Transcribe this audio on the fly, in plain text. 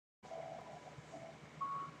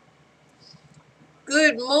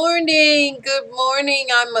Good morning. Good morning.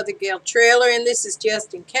 I'm Mother Gail Trailer, and this is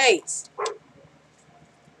Just in Case.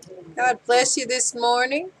 God bless you this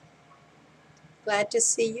morning. Glad to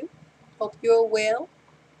see you. Hope you're well.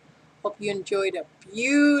 Hope you enjoyed a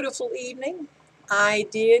beautiful evening. I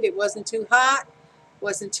did. It wasn't too hot.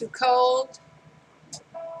 Wasn't too cold.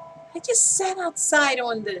 I just sat outside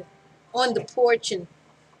on the porch and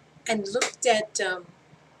looked at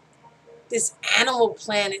this Animal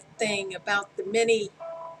Planet thing about the many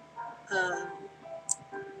uh,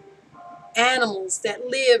 animals that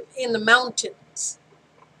live in the mountains.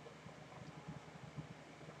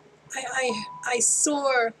 I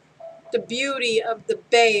saw the beauty of the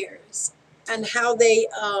bears and how they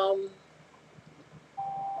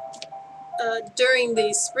during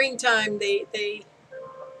the springtime they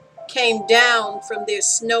came down from their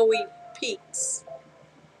snowy peaks,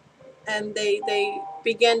 and they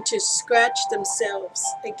began to scratch themselves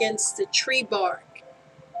against the tree bark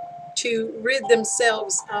to rid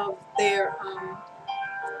themselves of their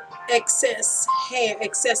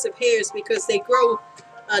excessive hairs, because they grow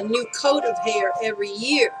a new coat of hair every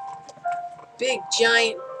year. Big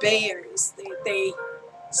giant bears, they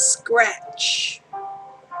scratch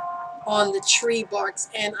on the tree barks,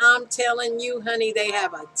 and I'm telling you, honey, they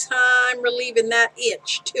have a time relieving that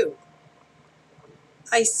itch too.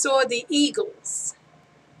 I saw the eagles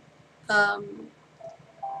um,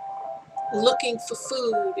 looking for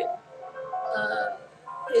food, and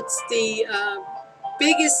it's the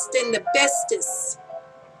biggest and the bestest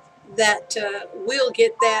that will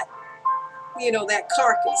get that, that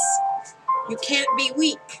carcass. You can't be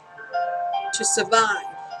weak to survive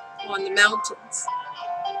on the mountains.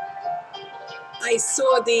 I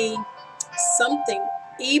saw the something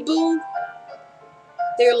ebu.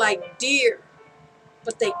 They're like deer,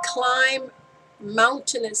 but they climb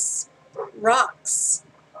mountainous rocks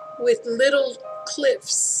with little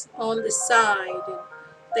cliffs on the side,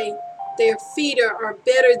 and their feet are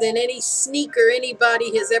better than any sneaker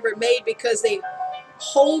anybody has ever made, because they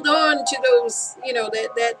hold on to those,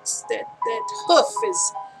 that hoof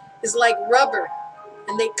is like rubber,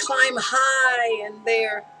 and they climb high, and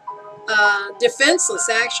they're defenseless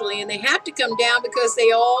actually, and they have to come down because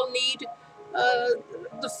they all need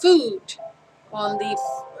the food on the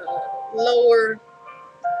lower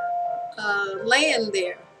land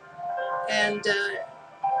there, and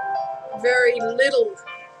very little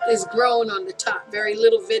is grown on the top, very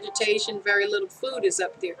little vegetation, very little food is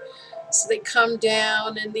up there. So they come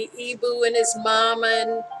down, and the ebu and his mama,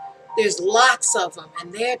 and there's lots of them,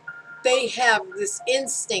 and they have this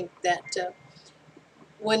instinct that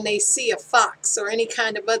when they see a fox or any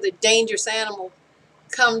kind of other dangerous animal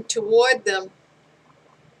come toward them,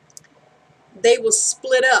 they will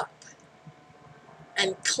split up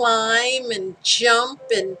and climb and jump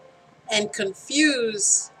and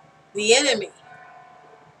confuse the enemy.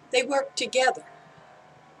 They work together.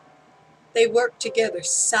 They work together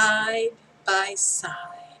side by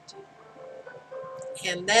side.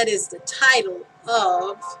 And that is the title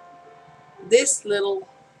of this little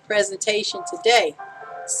presentation today.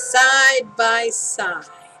 Side by side.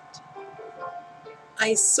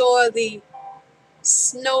 I saw the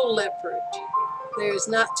snow leopard. There's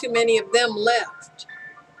not too many of them left.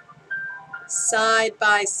 Side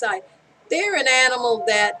by side. They're an animal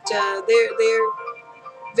that they're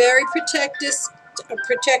very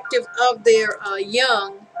protective of their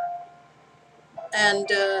young, and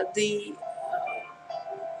the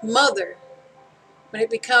mother, when it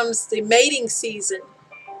becomes the mating season,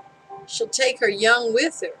 she'll take her young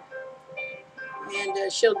with her,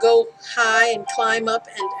 and she'll go high and climb up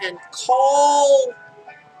and call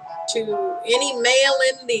to any male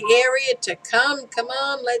in the area to come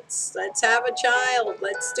on, let's have a child,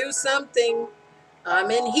 let's do something, I'm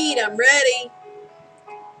in heat, I'm ready.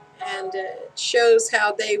 And it shows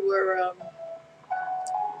how they're not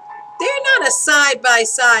a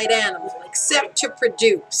side-by-side animal except to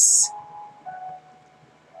produce.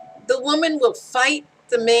 The woman will fight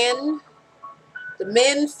the men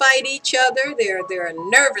fight each other. They're a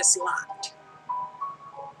nervous lot,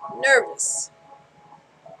 nervous,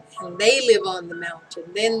 and they live on the mountain.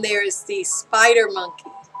 Then there's the spider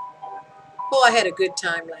monkey. Oh, I had a good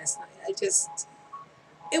time last night.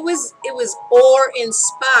 It was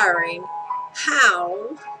awe-inspiring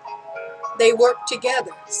how they work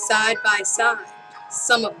together side by side,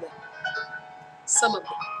 some of them,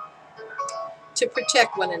 to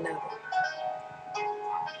protect one another.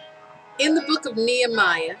 In the book of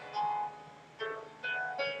Nehemiah,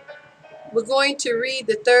 we're going to read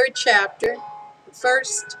the 3rd chapter, the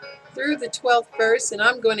 1st through the 12th verse, and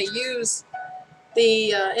I'm going to use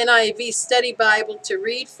the NIV study Bible to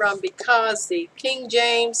read from, because the King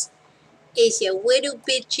James is a little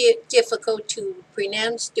bit difficult to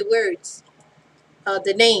pronounce the words,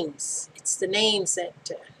 the names. It's the names that,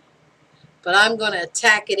 but I'm going to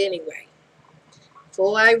attack it anyway.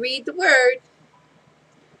 Before I read the word,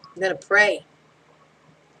 I'm going to pray.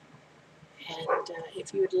 And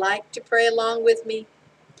if you would like to pray along with me,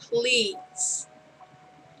 please.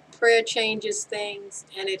 Prayer changes things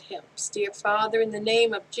and it helps. Dear Father, in the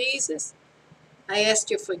name of Jesus, I ask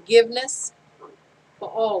your forgiveness for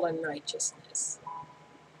all unrighteousness.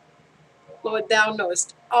 Lord, thou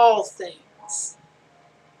knowest all things.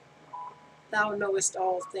 Thou knowest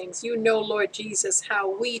all things. You know, Lord Jesus, how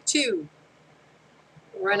we too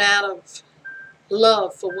run out of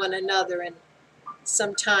love for one another, and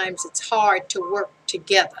sometimes it's hard to work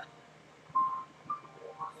together.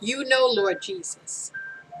 You know, Lord Jesus,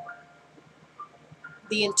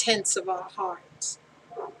 the intents of our hearts.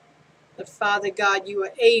 But Father God, you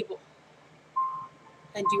are able,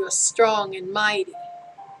 and you are strong and mighty,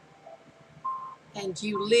 and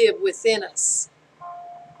you live within us,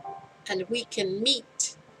 and we can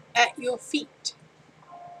meet at your feet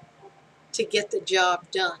to get the job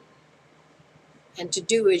done and to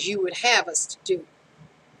do as you would have us to do,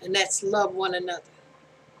 and that's love one another.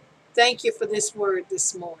 Thank you for this word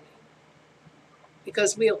this morning,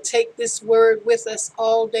 because we'll take this word with us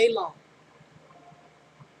all day long,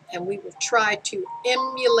 and we will try to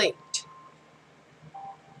emulate,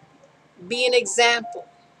 be an example,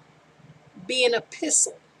 be an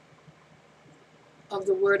epistle of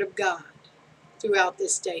the word of God throughout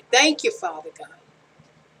this day. Thank you, Father God.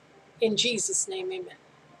 In Jesus' name, amen.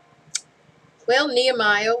 Well,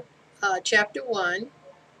 Nehemiah chapter 1.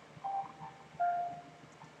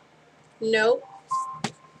 No,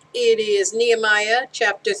 it is Nehemiah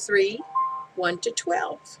chapter 3, 1 to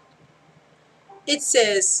 12. It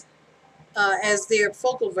says, as their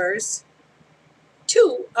focal verse,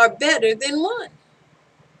 two are better than one,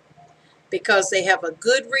 because they have a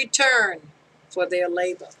good return for their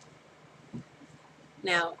labor.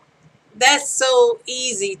 Now, that's so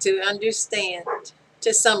easy to understand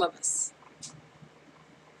to some of us.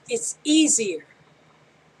 It's easier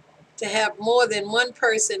to have more than one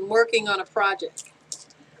person working on a project.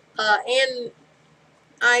 And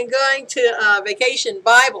I'm going to Vacation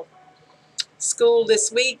Bible School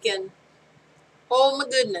this week, and oh my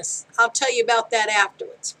goodness, I'll tell you about that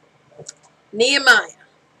afterwards. Nehemiah,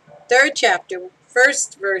 3rd chapter,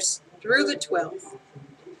 1st verse through the 12th.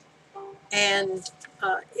 And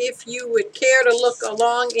if you would care to look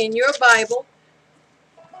along in your Bible,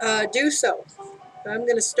 do so. I'm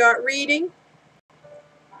going to start reading,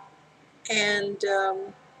 and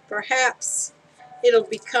perhaps it'll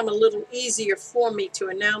become a little easier for me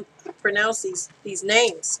to pronounce these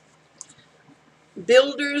names.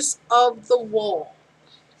 Builders of the wall.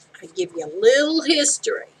 I give you a little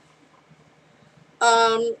history.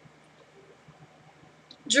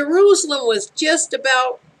 Jerusalem was just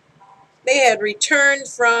about, they had returned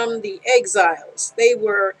from the exiles. They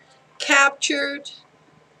were captured,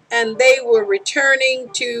 and they were returning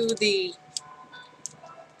to the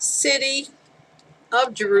city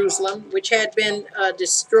of Jerusalem, which had been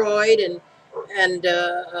destroyed, and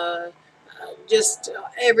just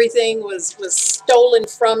everything was stolen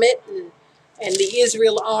from it, and the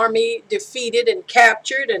Israel army defeated and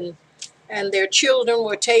captured, and their children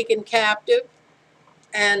were taken captive,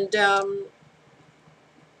 and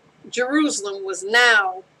Jerusalem was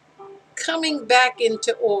now coming back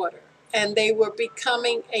into order, and they were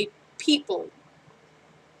becoming a people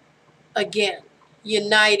again,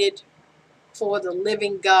 united for the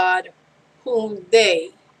living God whom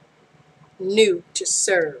they knew to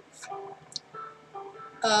serve.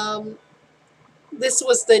 This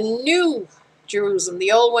was the new Jerusalem.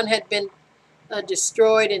 The old one had been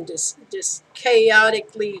destroyed and just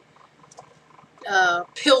chaotically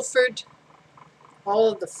pilfered.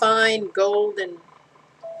 All of the fine gold and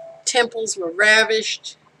temples were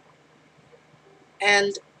ravished,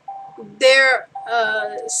 and their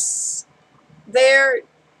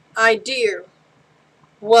idea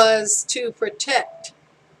was to protect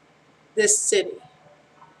this city,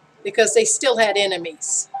 because they still had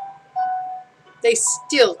enemies. They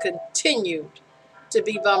still continued to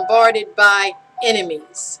be bombarded by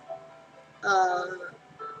enemies.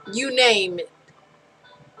 You name it.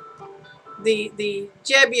 The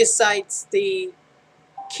Jebusites, the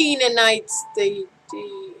Canaanites, the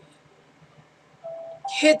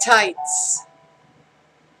Hittites,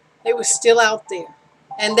 they were still out there,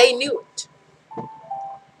 and they knew it.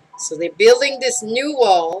 So they're building this new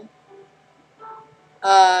wall,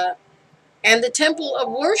 And the temple of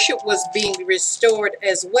worship was being restored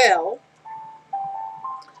as well,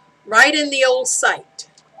 right in the old site.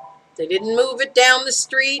 They didn't move it down the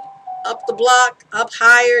street, up the block, up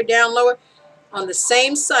higher, down lower. On the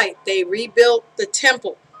same site, they rebuilt the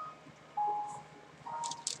temple.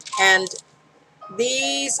 And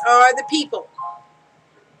these are the people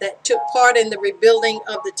that took part in the rebuilding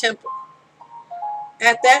of the temple.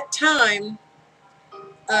 At that time,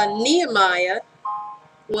 Nehemiah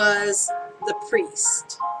was the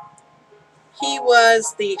priest. He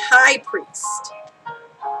was the high priest,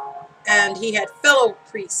 and he had fellow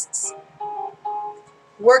priests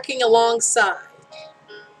working alongside.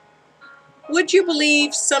 Would you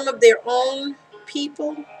believe some of their own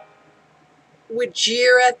people would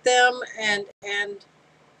jeer at them and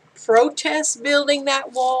protest building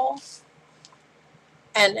that wall?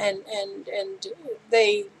 And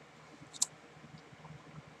they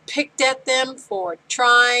picked at them for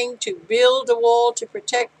trying to build a wall to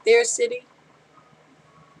protect their city?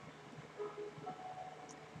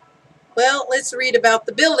 Well, let's read about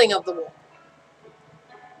the building of the wall.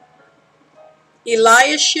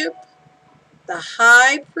 Eliashib, the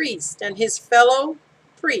high priest, and his fellow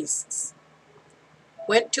priests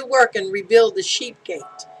went to work and rebuild the sheep gate.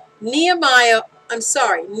 Nehemiah was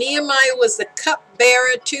the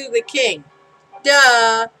cupbearer to the king.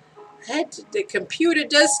 Duh. The computer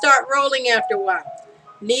does start rolling after a while.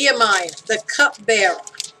 Nehemiah, the cupbearer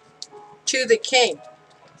to the king.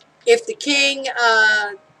 If the king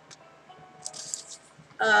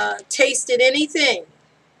tasted anything,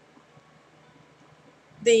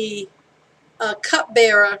 the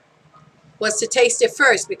cupbearer was to taste it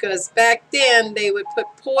first, because back then they would put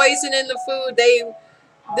poison in the food.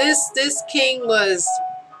 This king was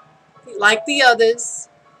like the others.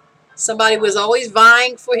 Somebody was always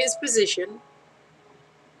vying for his position.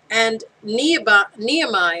 And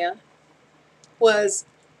Nehemiah was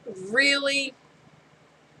really,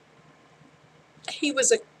 he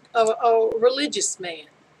was a religious man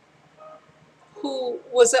who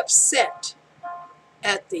was upset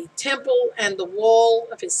at the temple and the wall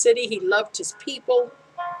of his city. He loved his people,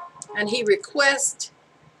 and he requested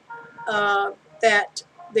that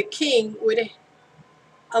the king would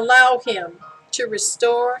allow him to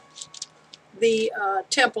restore the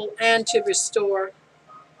temple and to restore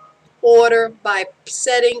order by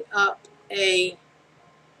setting up a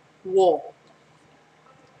wall.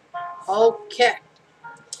 Okay.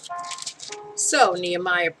 So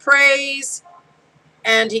Nehemiah prays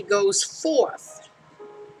and he goes forth.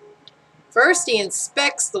 First he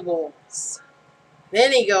inspects the walls.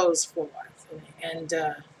 Then he goes forth. And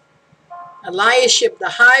Eliashib,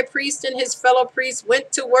 the high priest, and his fellow priests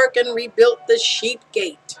went to work and rebuilt the sheep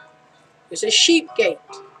gate. There's a sheep gate.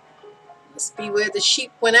 Must be where the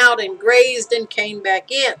sheep went out and grazed and came back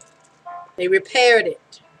in. They repaired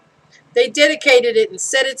it. They dedicated it and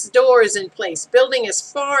set its doors in place, building as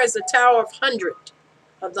far as the Tower of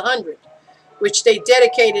the Hundred, which they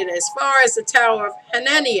dedicated as far as the Tower of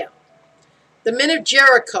Hananiah. The men of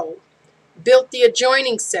Jericho built the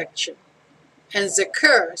adjoining section, and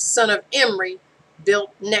Zakur, son of Imri,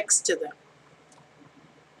 built next to them.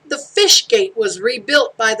 The fish gate was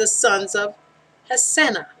rebuilt by the sons of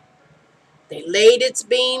Hassenaah. They laid its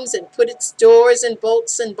beams and put its doors and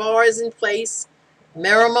bolts and bars in place.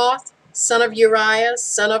 Meremoth, son of Uriah,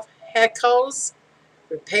 son of Hakkoz,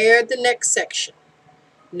 repaired the next section.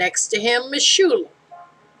 Next to him, Meshullam,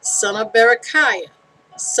 son of Berechiah,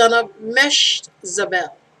 son of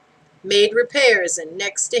Meshzabel, made repairs, and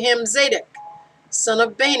next to him, Zadok, son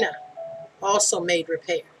of Bana, also made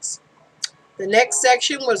repairs. The next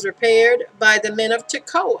section was repaired by the men of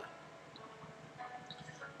Tekoa.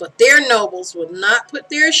 But their nobles would not put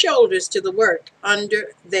their shoulders to the work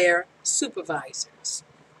under their supervisors.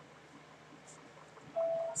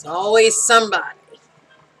 It's always somebody.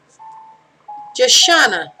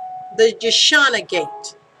 Jeshanah, the Jeshanah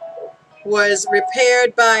gate, was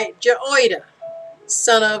repaired by Jehoiada,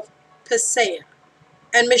 son of Paseah,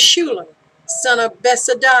 and Meshullam, son of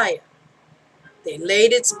Besadiah. They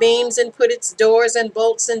laid its beams and put its doors and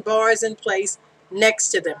bolts and bars in place next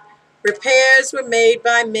to them. Repairs were made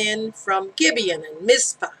by men from Gibeon and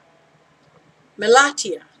Mizpah,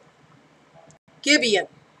 Melatiah, Gibeon,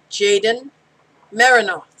 Jadon,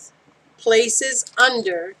 Meronoth, places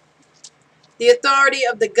under the authority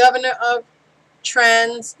of the governor of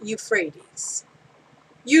Trans-Euphrates.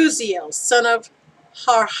 Uziel, son of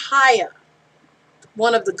Harhiah,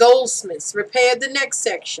 one of the goldsmiths, repaired the next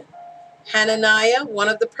section. Hananiah, one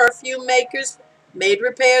of the perfume makers, made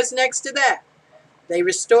repairs next to that. They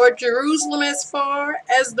restored Jerusalem as far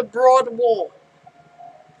as the broad wall.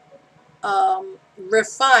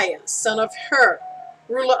 Rephaiah, son of Hur,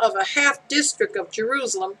 ruler of a half district of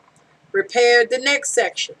Jerusalem, repaired the next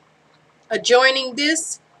section. Adjoining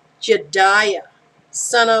this, Jediah,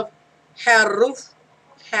 son of Harumath,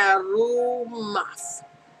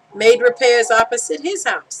 made repairs opposite his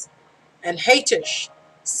house, and Hattush,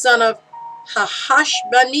 son of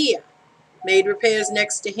Hashbaniah, made repairs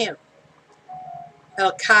next to him.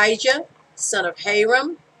 Elkijah, son of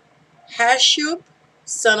Haram, Hashub,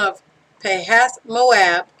 son of Pahath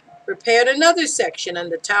Moab, repaired another section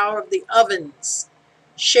and the Tower of the Ovens.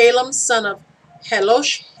 Shalem, son of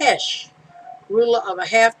Haloshesh, ruler of a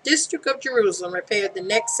half district of Jerusalem, repaired the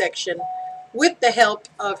next section with the help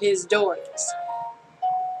of his daughters.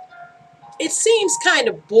 It seems kind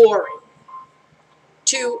of boring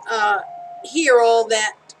to hear all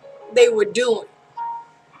that they were doing.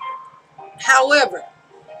 However,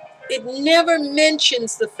 it never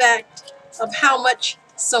mentions the fact of how much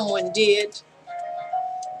someone did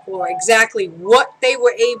or exactly what they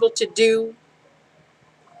were able to do,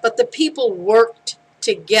 but the people worked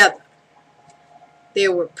together.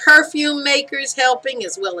 There were perfume makers helping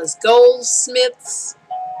as well as goldsmiths,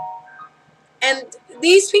 and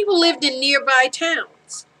these people lived in nearby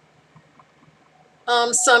towns.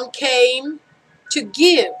 Some came to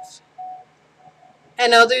give,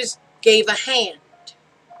 and others gave a hand.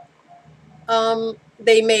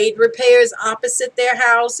 They made repairs opposite their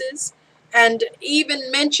houses, and even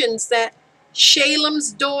mentions that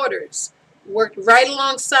Shalem's daughters worked right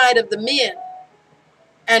alongside of the men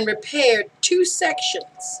and repaired two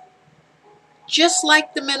sections, just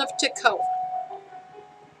like the men of Tekoa.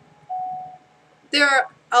 There are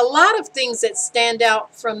a lot of things that stand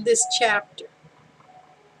out from this chapter.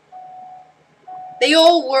 They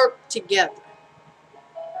all worked together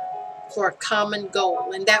for a common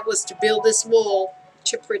goal, and that was to build this wall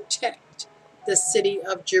to protect the city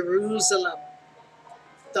of Jerusalem,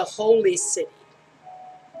 the holy city.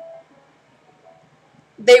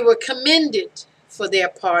 They were commended for their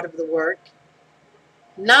part of the work,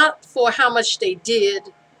 not for how much they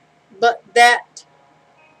did, but that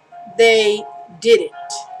they did it.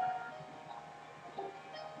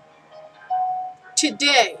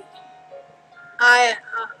 Today,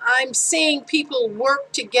 I'm seeing people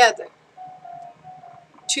work together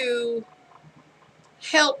to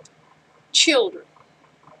help children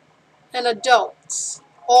and adults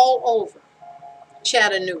all over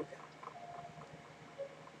Chattanooga.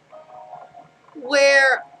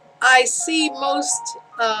 Where I see most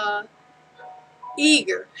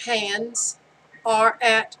eager hands are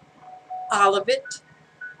at Olivet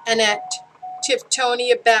and at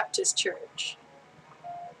Tiftonia Baptist Church.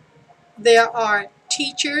 There are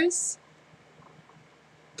teachers,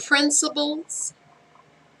 principals,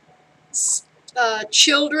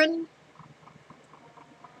 children,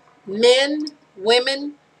 men,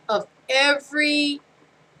 women of every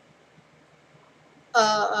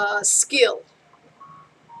skill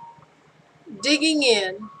digging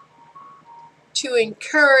in to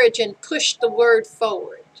encourage and push the word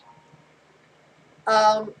forward.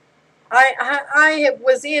 I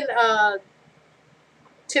was in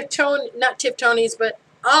not Tiftonie's, but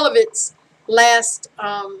Olivet's last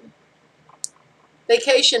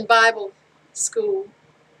vacation Bible school,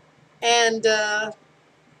 and I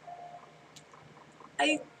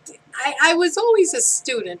was always a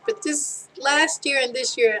student, but this last year and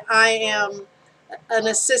this year I am an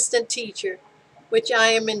assistant teacher, which I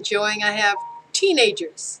am enjoying. I have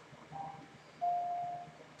teenagers.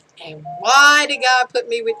 And why did God put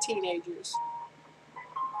me with teenagers?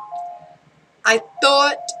 I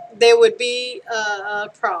thought there would be a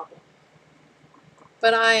problem,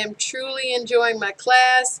 but I am truly enjoying my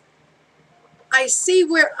class. I see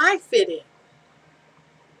where I fit in,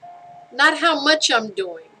 not how much I'm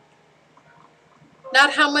doing,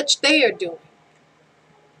 not how much they are doing,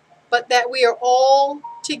 but that we are all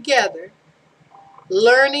together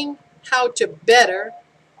learning how to better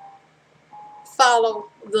follow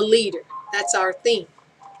the leader. That's our theme.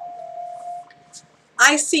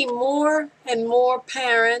 I see more and more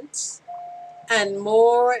parents and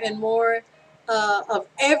more of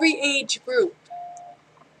every age group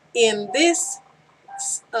in this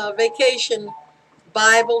vacation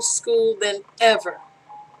Bible school than ever.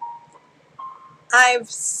 I've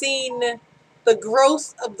seen the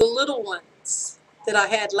growth of the little ones that I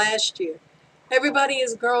had last year. Everybody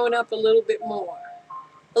is growing up a little bit more,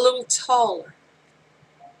 a little taller,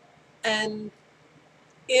 and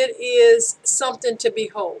it is something to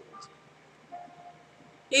behold.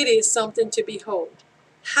 It is something to behold.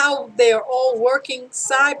 How they are all working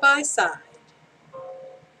side by side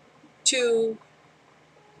to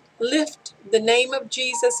lift the name of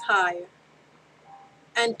Jesus higher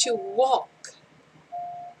and to walk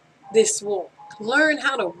this walk. Learn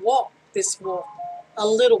how to walk this walk a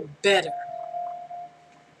little better.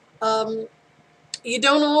 You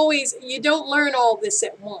don't learn all this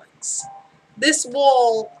at once. This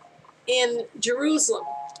wall in Jerusalem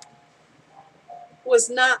was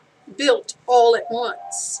not built all at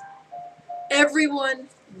once. Everyone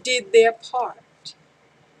did their part.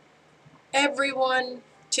 Everyone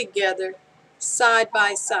together, side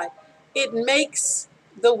by side. It makes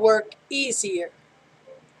the work easier.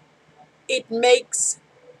 It makes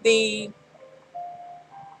the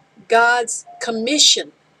God's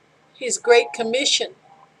commission, his great commission,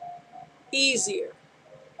 easier.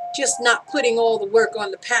 Just not putting all the work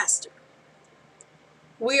on the pastor.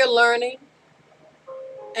 We are learning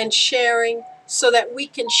and sharing so that we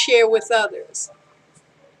can share with others.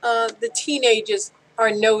 The teenagers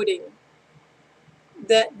are noting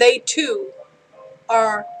that they too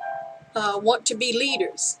are want to be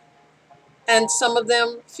leaders, and some of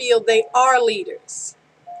them feel they are leaders.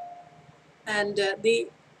 And the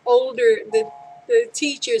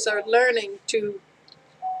teachers are learning to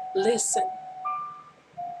listen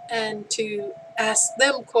and to ask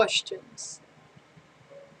them questions.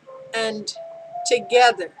 And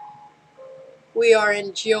together we are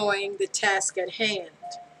enjoying the task at hand.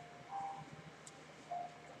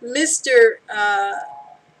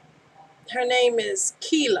 Her name is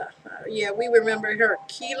Keela. Yeah, we remember her.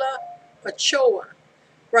 Keela Ochoa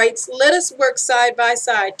writes, "Let us work side by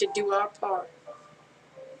side to do our part,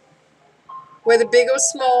 whether big or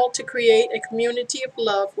small, to create a community of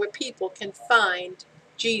love where people can find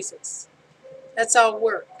Jesus." That's our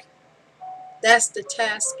work. That's the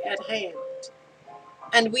task at hand.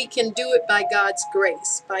 And we can do it by God's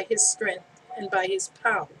grace, by his strength, and by his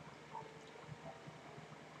power.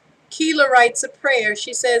 Keela writes a prayer.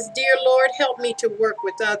 She says, "Dear Lord, help me to work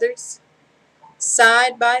with others,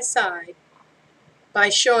 side by side, by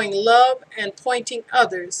showing love and pointing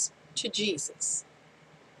others to Jesus."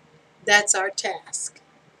 That's our task.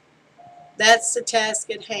 That's the task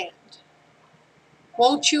at hand.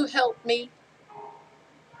 Won't you help me?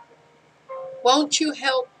 Won't you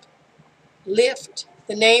help lift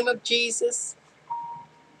the name of Jesus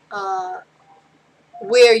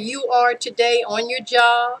where you are today, on your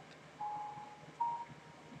job,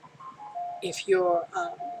 if you're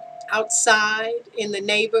outside in the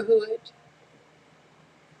neighborhood,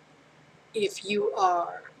 if you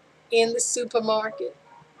are in the supermarket?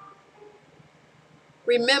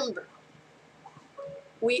 Remember,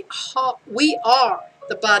 we are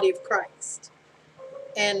the body of Christ,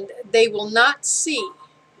 and they will not see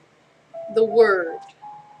the word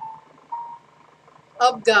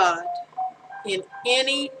of God in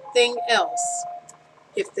anything else.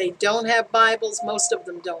 If they don't have Bibles, most of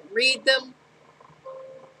them don't read them,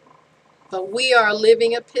 but we are a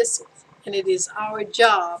living epistle, and it is our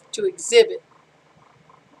job to exhibit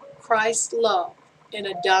Christ's love in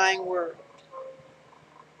a dying world.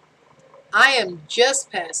 I am just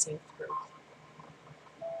passing through.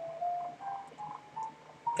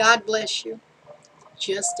 God bless you,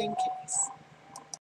 just in case.